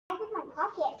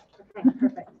pocket. Okay,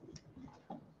 perfect.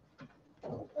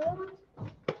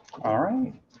 All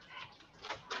right.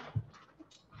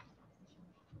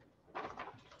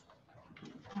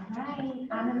 All right,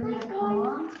 I'm going to read a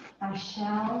poem by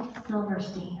Shel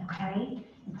Silverstein, okay?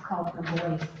 It's called The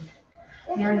Voice.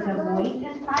 There is a voice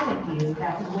inside of you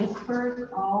that whispers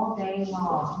all day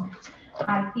long.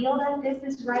 I feel that this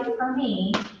is right for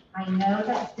me. I know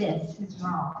that this is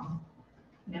wrong.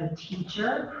 No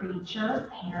teacher, preacher,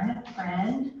 parent,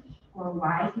 friend, or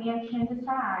wise man can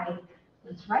decide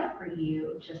what's right for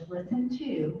you. Just listen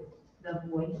to the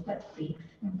voice that speaks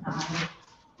inside.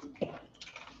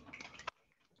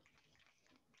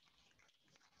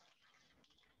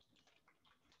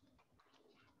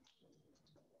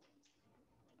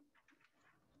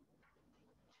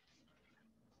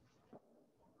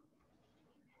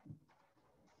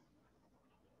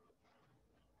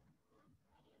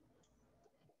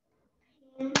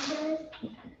 Pandas,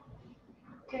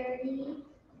 dirty.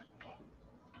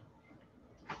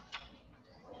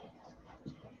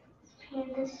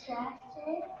 Panda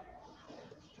distracted.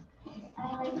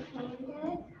 I like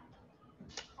pandas.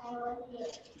 I like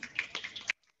it.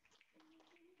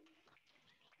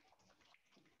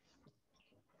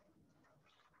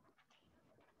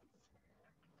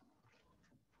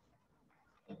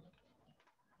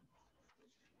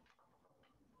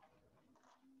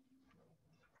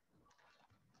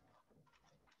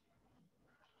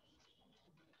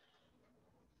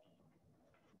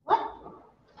 What?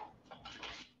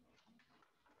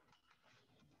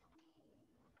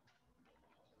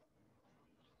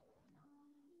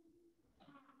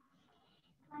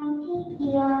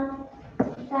 Your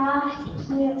soft,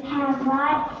 you have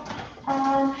lots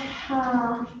of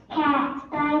cats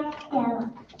by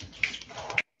still.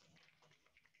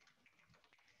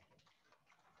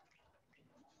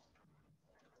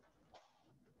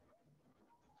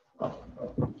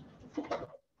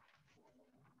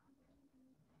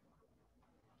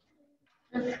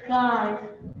 The skies,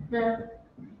 the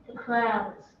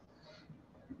clouds,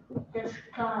 the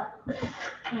sky, the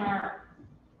cat,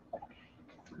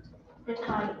 the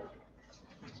kite,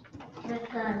 the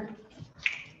sun.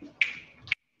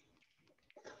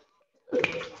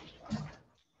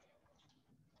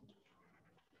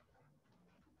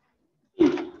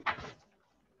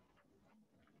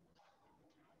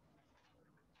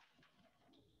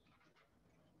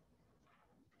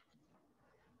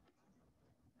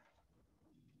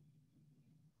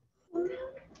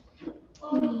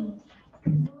 Blue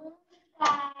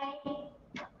sky,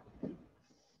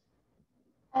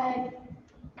 a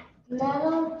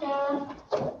little dove,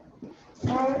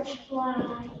 birds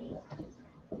fly.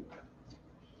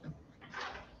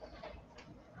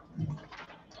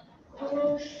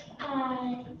 Blue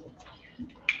sky.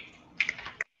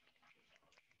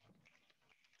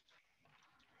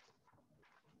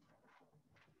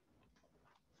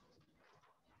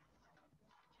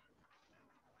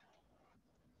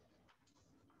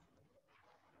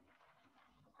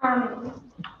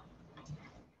 Um,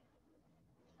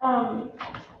 um,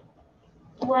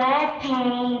 wet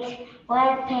paint,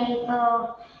 wet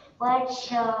paper, wet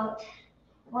shirt,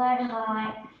 wet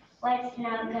heart, wet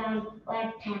snow gum,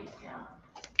 wet pencil.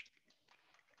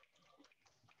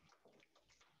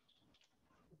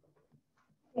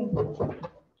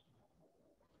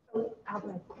 So I'll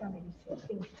let somebody say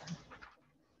things.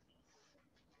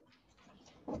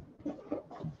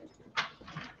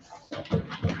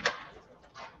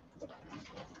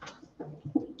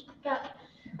 Ducks.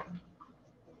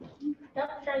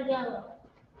 Ducks are yellow.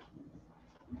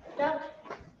 Ducks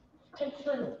can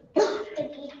swim. Ducks can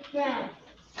eat grass.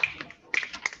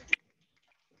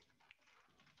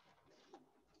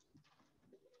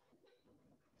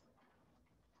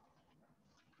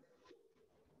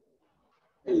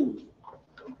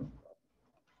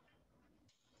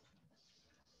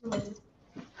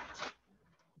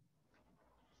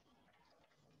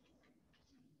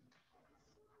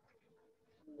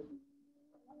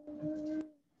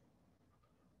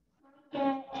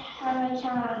 Get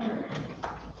horizontal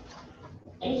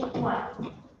is what?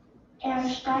 Air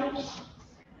stripes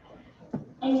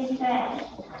in the vest.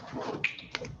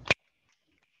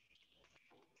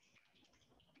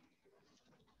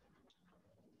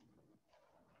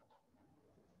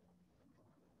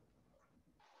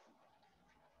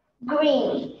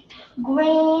 Green.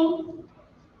 Green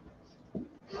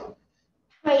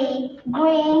tree,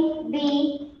 green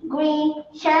bee, green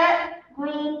shirt,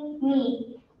 green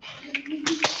me.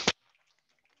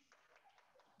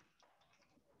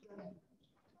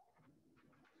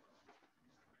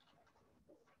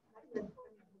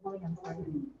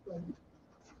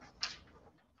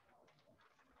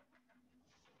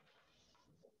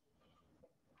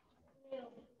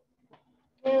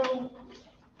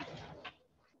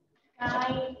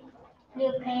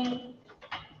 paint,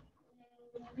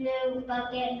 blue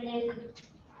bucket, blue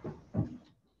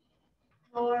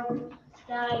door,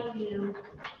 sky blue.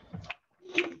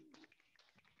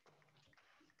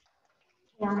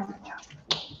 Yeah.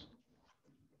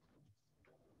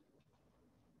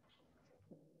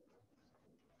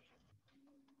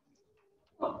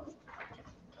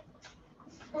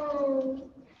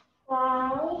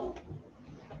 Fly,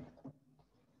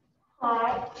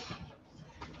 heart,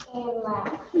 and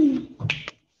love.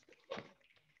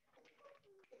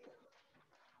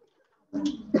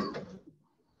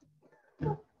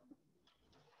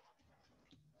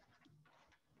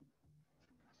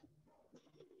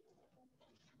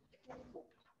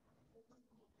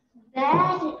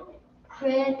 Bed,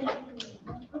 crib,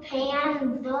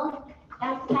 pan, book,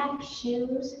 backpack,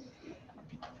 shoes,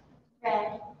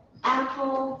 red.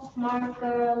 Apple,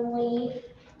 marker, leaf,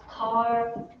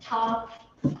 car, top,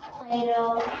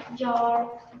 Play-Doh,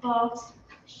 jar, box,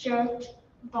 shirt,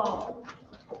 ball.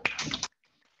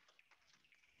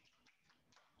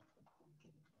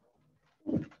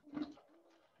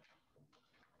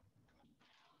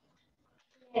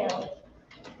 Blue.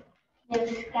 Blue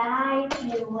sky,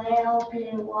 blue whale,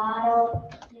 blue water,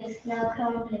 blue snow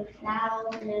cone, blue flower,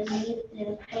 blue leaf,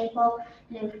 blue paper,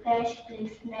 blue fish, blue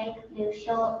snake, blue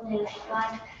short, blue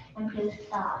stripe, and blue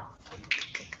star.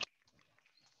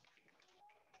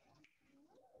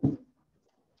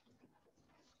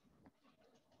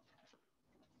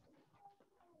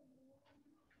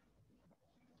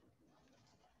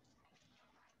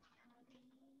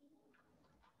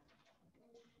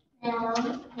 Now,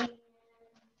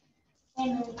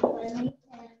 and Willie,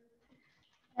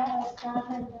 and the stuff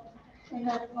and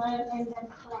the blood and the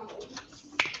clay.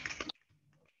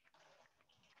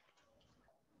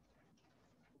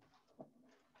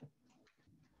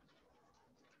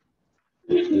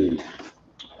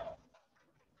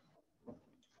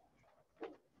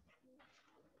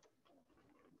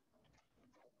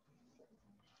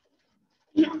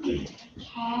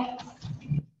 Cats,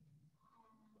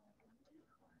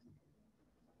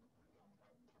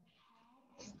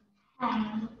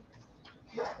 um,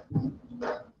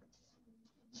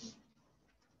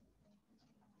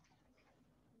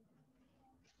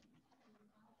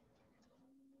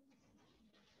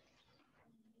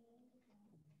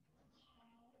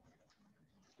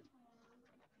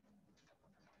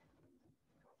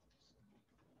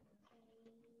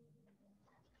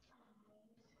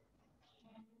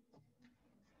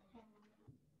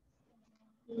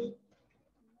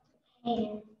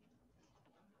 and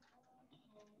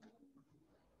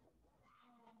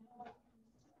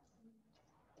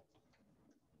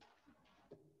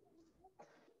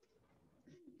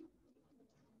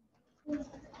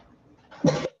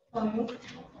um,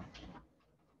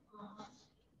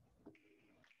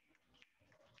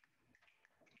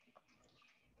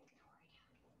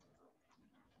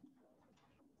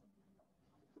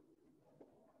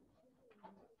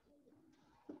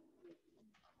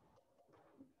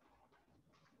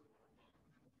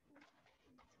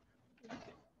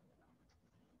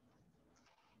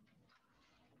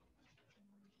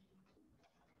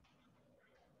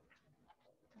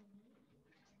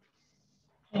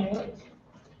 parrot,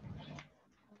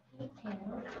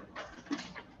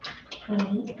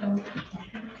 parrot, parrot,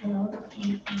 parrot,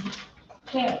 parrot,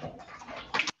 parrot,